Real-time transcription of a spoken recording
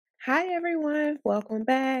Hi everyone, welcome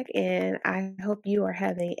back, and I hope you are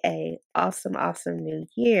having a awesome new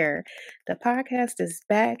year. The podcast is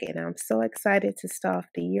back, and I'm so excited to start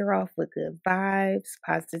the year off with good vibes,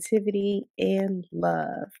 positivity, and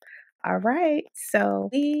love. All right, so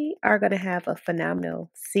we are going to have a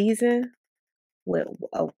phenomenal season with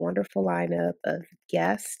a wonderful lineup of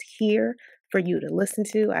guests here for you to listen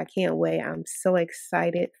to. I can't wait. I'm so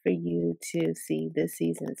excited for you to see this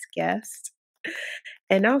season's guest.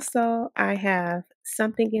 And also, I have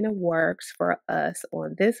something in the works for us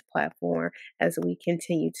on this platform as we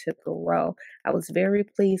continue to grow. I was very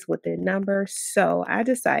pleased with the numbers, so I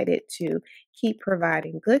decided to keep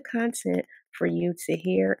providing good content for you to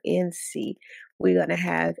hear and see. We're going to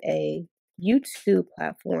have a YouTube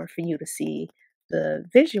platform for you to see the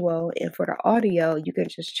visual, and for the audio, you can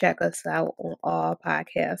just check us out on all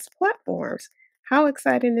podcast platforms. How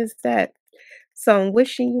exciting is that? So I'm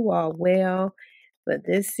wishing you all well for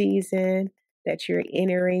this season that you're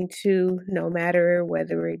entering to, no matter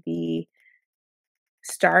whether it be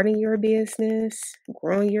starting your business,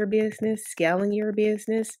 growing your business, scaling your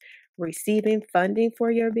business, receiving funding for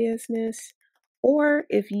your business, or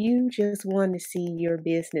if you just want to see your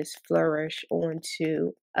business flourish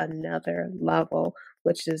onto another level,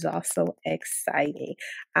 which is also exciting.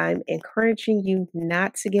 I'm encouraging you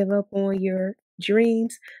not to give up on your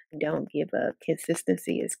dreams. Don't give up.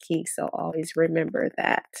 Consistency is key. So always remember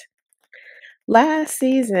that. Last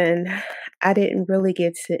season, I didn't really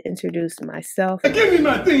get to introduce myself. Give me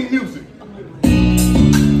my theme music.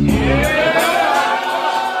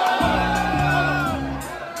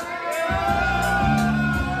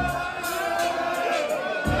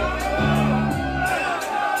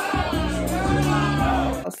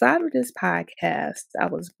 Outside of this podcast, I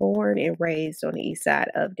was born and raised on the east side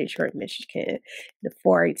of Detroit, Michigan, the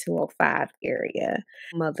 48205 area.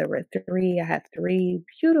 Mother of three, I have three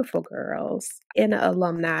beautiful girls, and an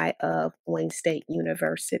alumni of Wayne State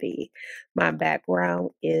University. My background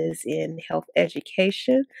is in health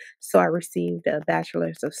education, so I received a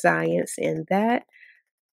bachelor's of science in that.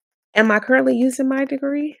 Am I currently using my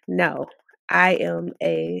degree? No. I am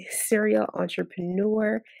a serial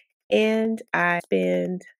entrepreneur and I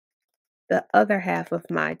spend the other half of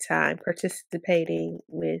my time participating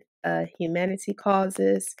with humanity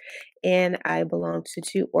causes, and I belong to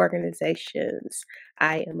two organizations.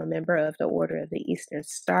 I am a member of the Order of the Eastern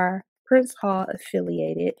Star, Prince Hall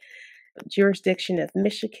affiliated, jurisdiction of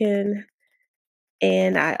Michigan,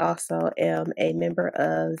 and I also am a member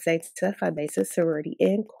of Zeta Phi Beta Sorority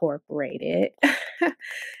Incorporated.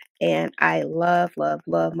 And I love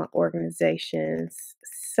my organizations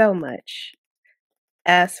so much.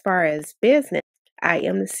 As far as business, I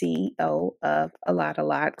am the CEO of A Lot of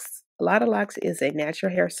Locks. A Lot of Locks is a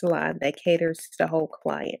natural hair salon that caters to the whole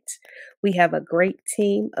client. We have a great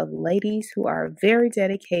team of ladies who are very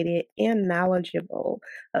dedicated and knowledgeable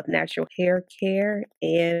of natural hair care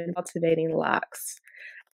and cultivating locks.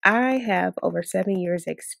 I have over 7 years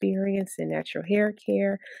experience in natural hair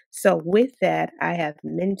care. So with that, I have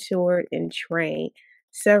mentored and trained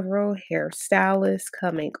several hairstylists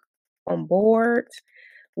coming on board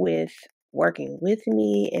with working with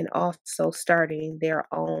me and also starting their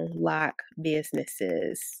own lock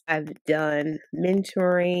businesses. I've done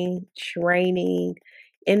mentoring, training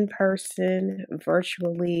in person,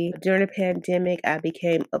 virtually. During the pandemic, I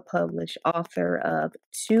became a published author of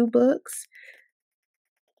two books.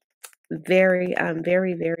 I'm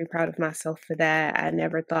very proud of myself for that. I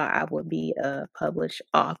never thought I would be a published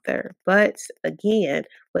author. But again,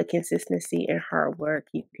 with consistency and hard work,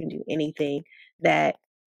 you can do anything that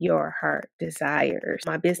your heart desires.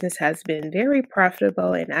 My business has been very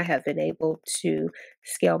profitable and I have been able to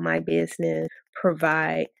scale my business,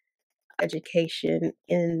 provide education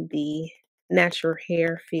in the natural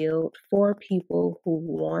hair field for people who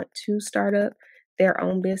want to start up their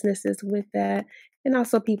own businesses with that, and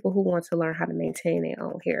also people who want to learn how to maintain their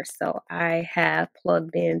own hair. So I have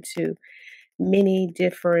plugged into many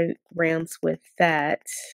different realms with that.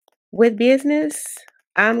 With business,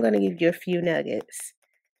 I'm going to give you a few nuggets.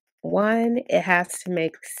 One, it has to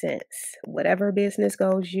make sense. Whatever business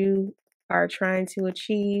goals you are trying to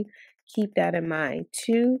achieve, keep that in mind.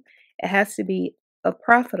 Two, it has to be a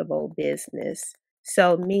profitable business.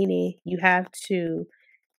 So, meaning you have to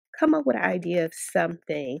come up with an idea of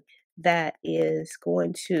something that is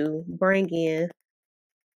going to bring in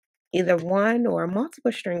either one or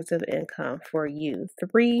multiple streams of income for you.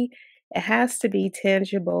 Three, it has to be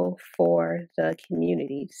tangible for the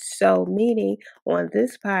community. So, meaning on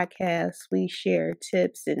this podcast, we share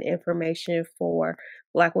tips and information for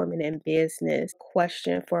Black women in business.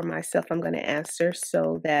 Question for myself, I'm going to answer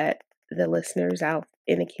so that the listeners out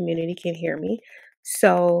in the community can hear me.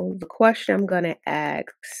 So the question I'm going to ask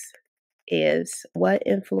is, what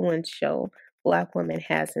influential Black woman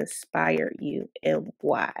has inspired you and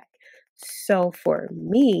why? So for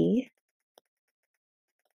me,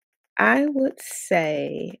 I would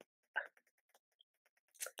say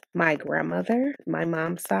my grandmother, my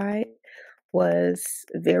mom's side, was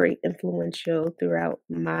very influential throughout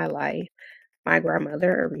my life. My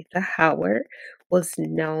grandmother, Aretha Howard, was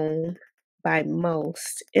known by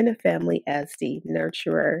most in the family as the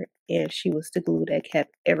nurturer, and she was the glue that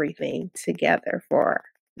kept everything together for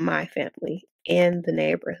my family and the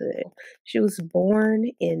neighborhood. She was born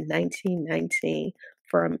in 1919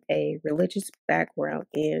 from a religious background,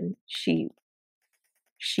 and she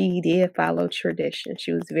did follow tradition.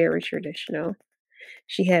 She was very traditional.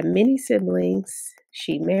 She had many siblings.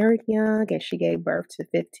 She married young and she gave birth to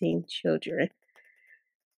 15 children.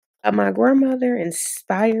 My grandmother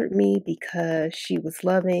inspired me because she was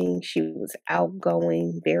loving, she was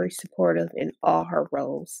outgoing, very supportive in all her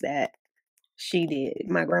roles that she did.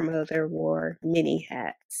 My grandmother wore many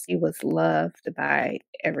hats. She was loved by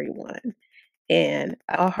everyone. And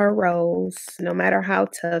all her roles, no matter how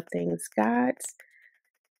tough things got,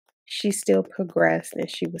 she still progressed and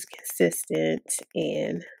she was consistent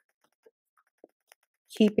and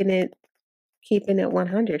keeping it keeping it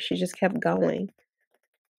 100. She just kept going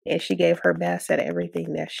and she gave her best at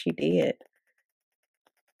everything that she did.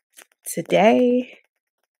 Today,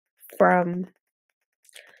 from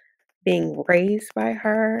being raised by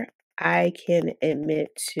her, I can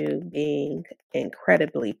admit to being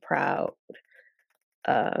incredibly proud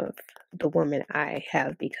of the woman I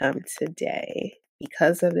have become today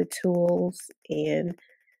because of the tools and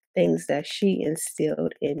things that she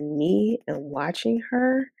instilled in me and watching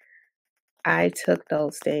her. I took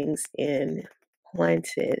those things and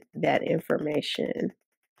planted that information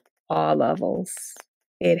all levels.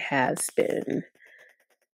 It has been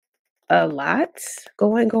a lot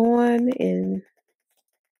going on in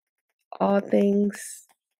all things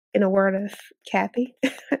in a word of Kathy.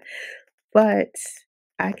 But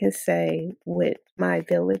I can say with my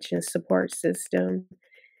village and support system,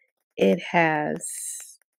 it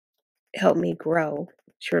has helped me grow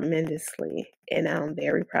tremendously. And I'm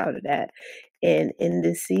very proud of that. And in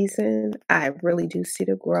this season, I really do see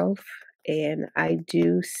the growth and I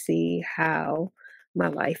do see how my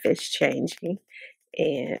life is changing.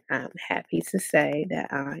 And I'm happy to say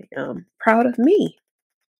that I am proud of me.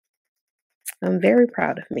 I'm very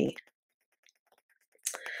proud of me.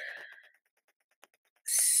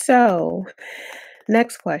 So,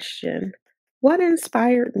 next question. What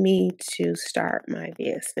inspired me to start my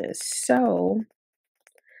business? So,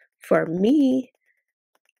 for me,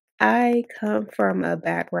 I come from a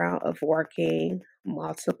background of working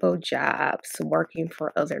multiple jobs, working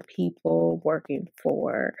for other people, working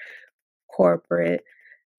for corporate.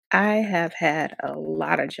 I have had a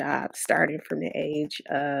lot of jobs starting from the age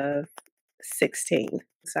of 16.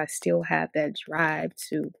 So I still have that drive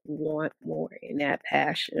to want more and that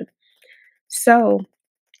passion. So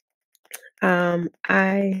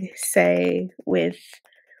I say with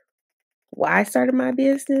why I started my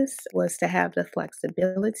business was to have the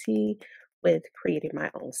flexibility with creating my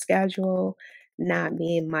own schedule, not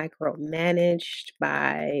being micromanaged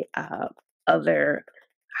by other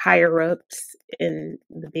higher ups in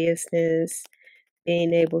the business,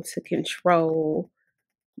 being able to control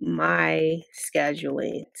my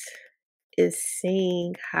scheduling is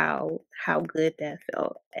seeing how good that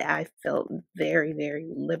felt. I felt very, very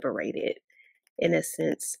liberated in a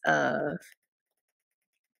sense of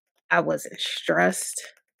I wasn't stressed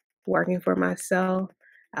working for myself.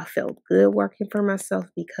 I felt good working for myself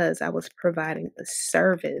because I was providing a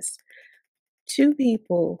service to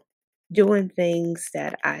people doing things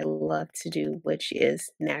that I love to do, which is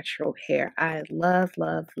natural hair. I love,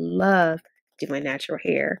 love, love doing natural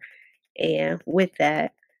hair. And with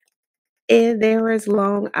that, and there is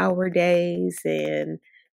long hour days, and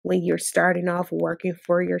when you're starting off working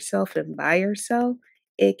for yourself and by yourself,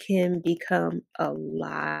 it can become a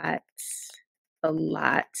lot.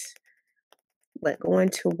 But going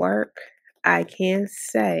to work, I can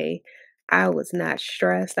say I was not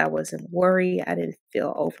stressed. I wasn't worried. I didn't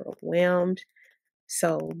feel overwhelmed.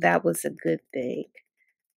 So that was a good thing.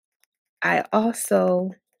 I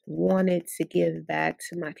also wanted to give back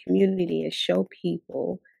to my community and show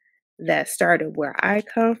people that started where I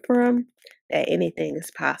come from, that anything is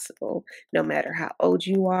possible, no matter how old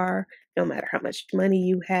you are, no matter how much money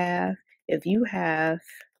you have. If you have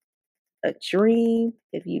a dream,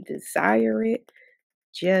 if you desire it,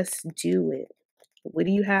 just do it. What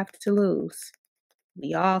do you have to lose?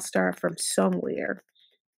 We all start from somewhere.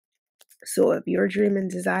 So if your dream and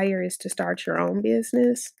desire is to start your own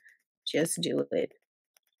business, just do it.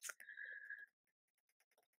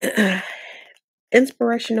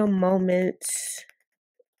 Inspirational moments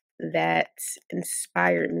that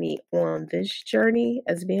inspired me on this journey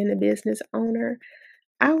as being a business owner,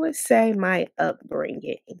 I would say my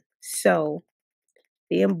upbringing. So,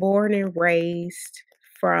 being born and raised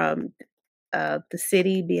from the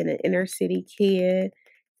city, being an inner city kid,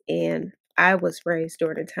 and I was raised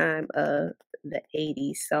during the time of the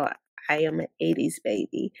 80s. So, I am an 80s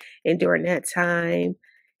baby. And during that time,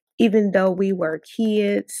 even though we were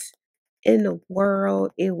kids in the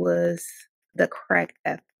world, it was the crack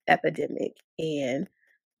epidemic. And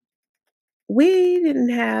we didn't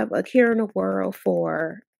have a care in the world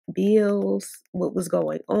for bills, what was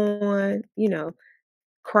going on,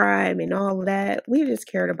 crime and all of that. We just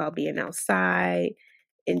cared about being outside,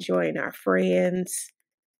 enjoying our friends,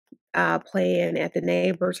 playing at the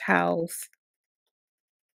neighbor's house,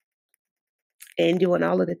 and doing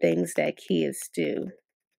all of the things that kids do.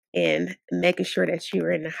 And making sure that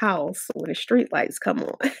you're in the house when the street lights come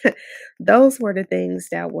on. Those were the things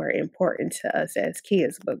that were important to us as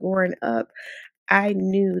kids. But growing up, I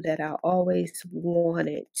knew that I always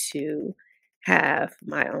wanted to have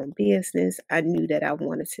my own business. I knew that I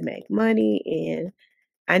wanted to make money and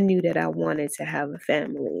I knew that I wanted to have a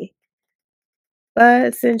family. But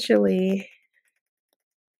essentially,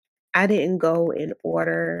 I didn't go in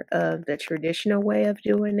order of the traditional way of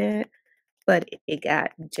doing that, but it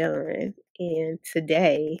got done. And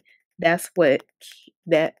today, that's what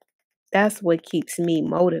that that's what keeps me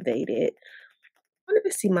motivated. I want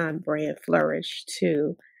to see my brand flourish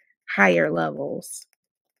to higher levels.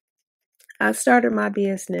 I started my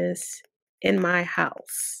business in my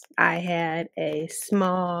house. I had a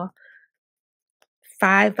small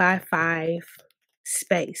 5 by 5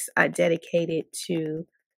 space I dedicated to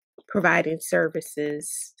providing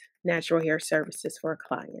services, natural hair services for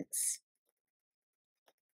clients.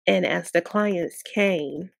 And as the clients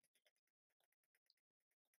came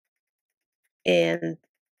and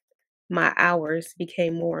my hours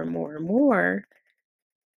became more and more and more,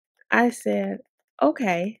 I said,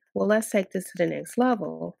 okay, well, let's take this to the next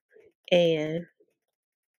level. And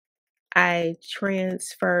I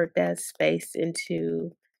transferred that space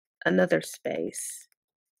into another space,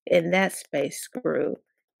 and that space grew.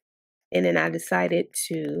 And then I decided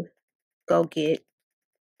to go get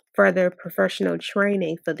further professional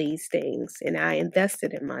training for these things, and I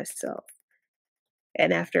invested in myself.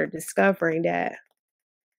 And after discovering that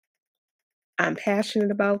I'm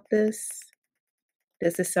passionate about this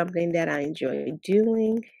is something that I enjoy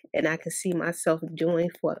doing, and I can see myself doing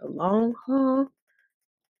for the long haul,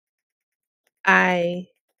 I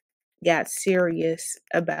got serious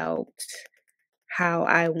about how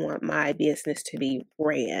I want my business to be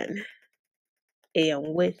ran.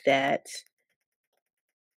 And with that,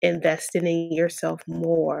 investing in yourself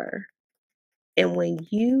more. And when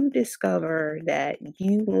you discover that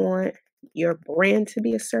you want your brand to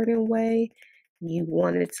be a certain way, you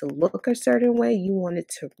want it to look a certain way, you want it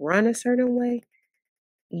to run a certain way,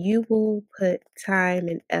 you will put time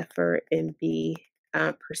and effort and be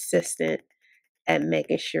persistent at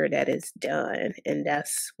making sure that it's done. And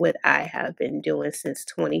that's what I have been doing since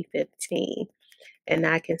 2015. And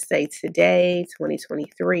I can say today,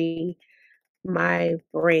 2023, my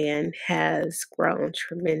brand has grown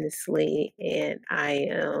tremendously and I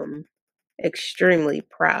am extremely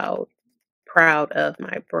proud of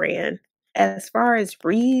my brand. As far as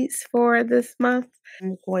reads for this month,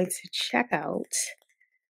 I'm going to check out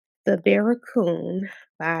The Barracoon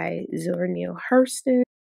by Zora Neale Hurston,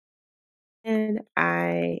 and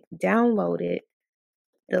I downloaded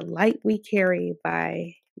The Light We Carry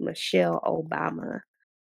by Michelle Obama.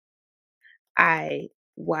 I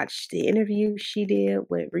watched the interview she did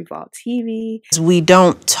with Revolt TV. We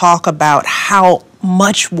don't talk about how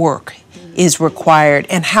much work is required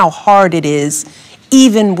and how hard it is,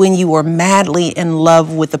 even when you are madly in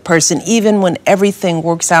love with the person, even when everything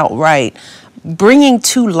works out right. Bringing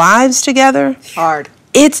two lives together, Hard.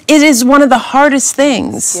 it is one of the hardest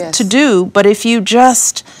things to do. But if you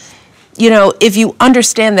just, if you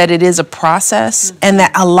understand that it is a process and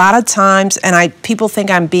that a lot of times, and people think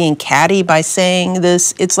I'm being catty by saying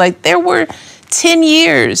this, it's like there were 10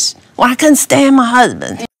 years when I couldn't stand my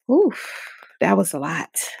husband. Oof, that was a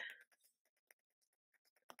lot.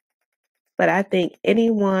 But I think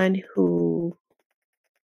anyone who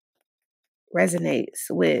resonates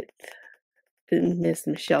with Miss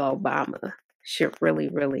Michelle Obama should really,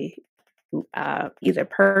 really either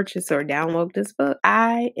purchase or download this book.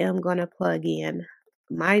 I am going to plug in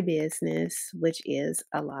my business, which is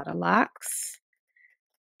A Lot of Locks.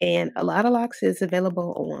 And a lot of locks is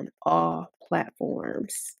available on all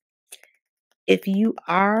platforms. If you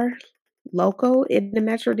are local in the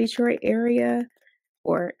Metro Detroit area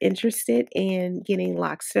or interested in getting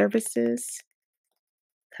lock services,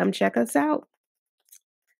 come check us out.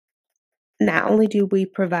 Not only do we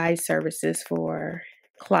provide services for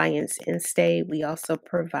clients in state, we also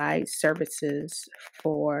provide services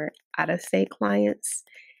for out of state clients.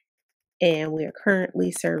 And we are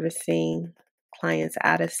currently servicing clients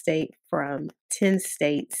out of state from 10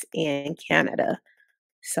 states and Canada.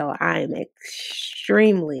 So I am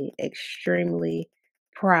extremely, extremely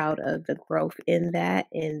proud of the growth in that,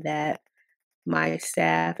 and that my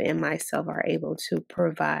staff and myself are able to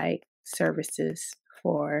provide services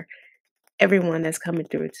for everyone that's coming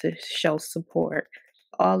through to show support.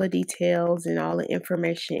 All the details and all the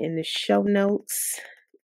information in the show notes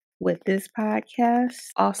with this podcast.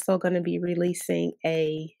 Also, going to be releasing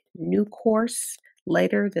a new course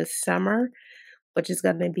later this summer, which is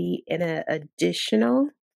going to be an additional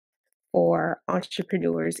for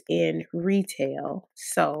entrepreneurs in retail.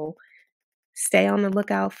 So stay on the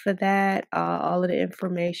lookout for that. All of the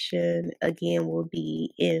information, again, will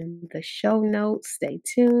be in the show notes. Stay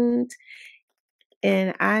tuned.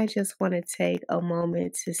 And I just want to take a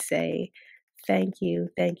moment to say thank you,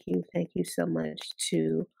 thank you, thank you so much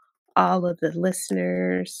to all of the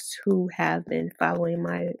listeners who have been following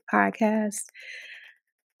my podcast.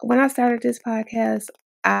 When I started this podcast,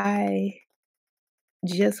 I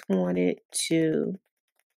just wanted to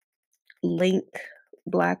link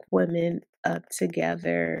Black women up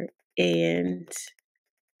together and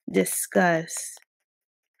discuss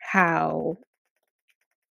how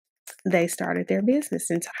they started their business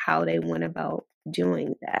and how they went about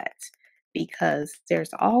doing that. Because there's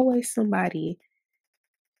always somebody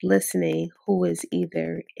listening who is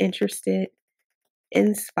either interested,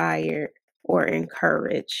 inspired, or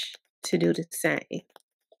encouraged to do the same.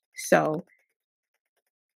 So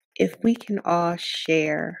if we can all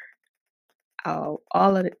share all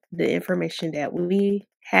of the information that we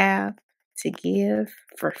have to give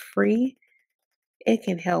for free, it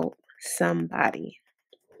can help somebody.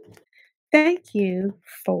 Thank you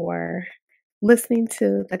for listening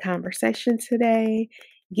to the conversation today,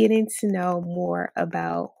 getting to know more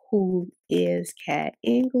about who is Cat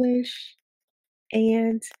English,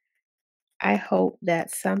 and I hope that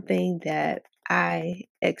something that I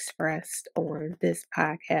expressed on this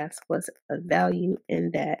podcast was of value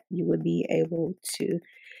and that you would be able to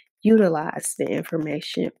utilize the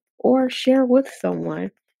information or share with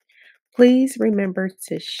someone. Please remember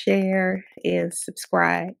to share and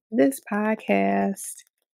subscribe this podcast.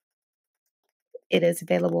 It is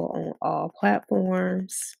available on all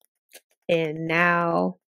platforms. And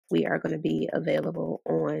now we are going to be available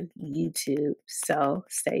on YouTube. So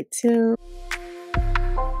stay tuned.